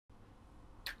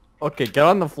Okay, get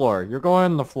on the floor. You're going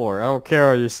on the floor. I don't care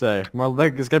what you say. My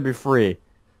leg is gonna be free.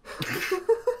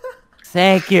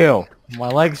 Thank you. My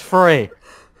leg's free.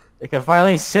 I can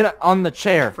finally sit on the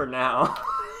chair. For now.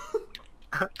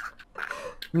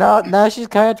 No, now she's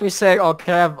kind of saying, "Oh,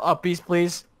 can I have a piece,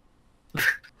 please?"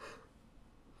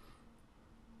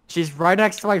 She's right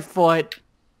next to my foot.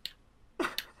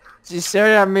 She's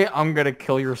staring at me. I'm gonna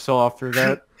kill your soul after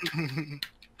that.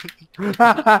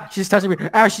 She's touching me.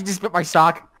 Ow, she just bit my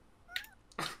sock.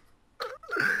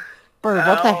 Bird,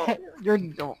 what the heck?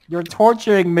 You're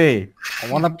torturing me. I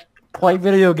want to play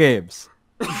video games.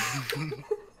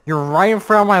 You're right in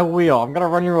front of my wheel. I'm gonna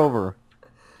run you over.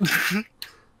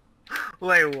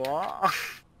 Wait, what?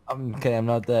 Okay, I'm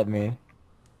not that mean.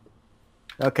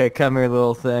 Okay, come here,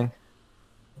 little thing.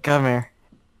 Come here.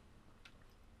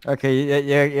 Okay,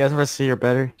 yeah, you guys want to see her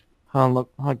better? Hold on,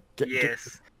 look. Hold on,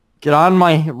 get on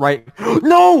my right.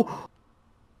 No!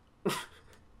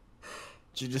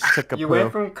 You just took a You poo.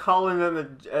 went from calling them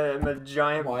a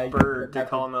giant bird to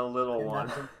calling them a little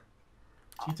one.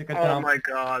 She took a Oh dump. my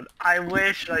god! I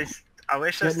wish I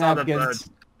Get saw the bird. napkins.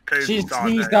 Poop She on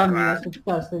sneezed the on me. grass. That's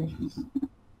disgusting.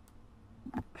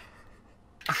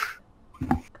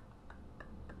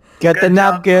 Get the Good job,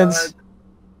 napkins. bud.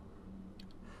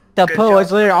 The Good poo is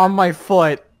job. literally on my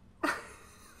foot.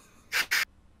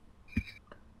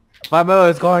 My poo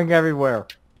is going everywhere.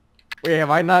 Wait, have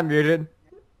I not muted?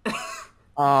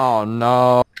 Oh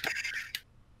no.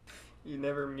 You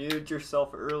never muted yourself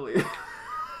earlier.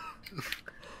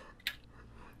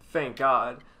 Thank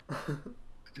God.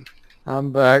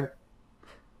 I'm back.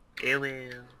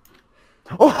 Alien.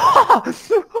 Oh!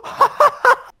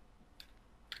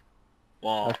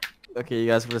 Wow. Okay, you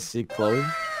guys want to see Chloe?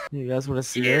 You guys want to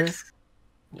see Yes.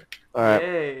 her? Alright.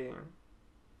 Yay.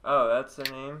 Oh, that's the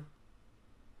name?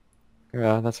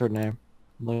 Yeah, that's her name.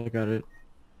 Look at it.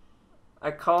 I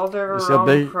called her You see her how own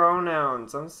big-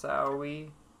 pronouns. I'm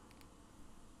sorry.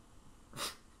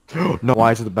 No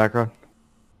eyes in the background.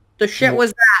 The shit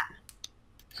was that?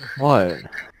 What?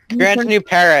 Grant's new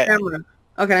parrot. Camera.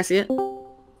 Oh, can I see it?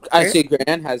 I see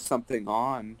Grant has something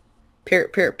on.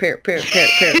 Parrot.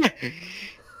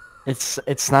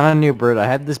 It's not a new bird. I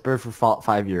had this bird for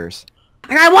 5 years.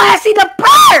 I want to see the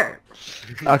bird!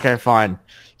 Okay, fine.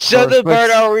 Show the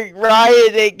bird are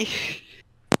rioting.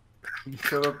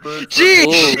 Kill a bird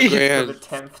Jeez! for the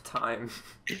 10th time.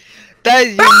 That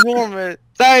is enormous.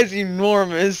 That is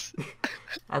enormous.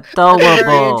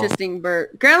 Very interesting bird.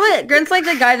 Grant's like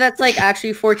the guy that's like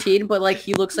actually 14, but like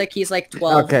he looks like he's like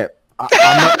 12. Okay.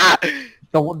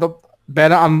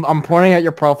 Ben, I'm pointing at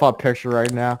your profile picture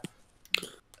right now.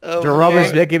 Oh, Jerome is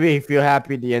man. making me feel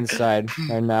happy the inside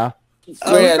right now.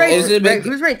 Oh, who's, Grant, is it big?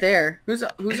 who's right there? Who's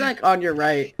like on your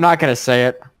right? I'm not gonna say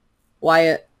it.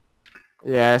 Wyatt.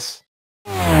 Yes.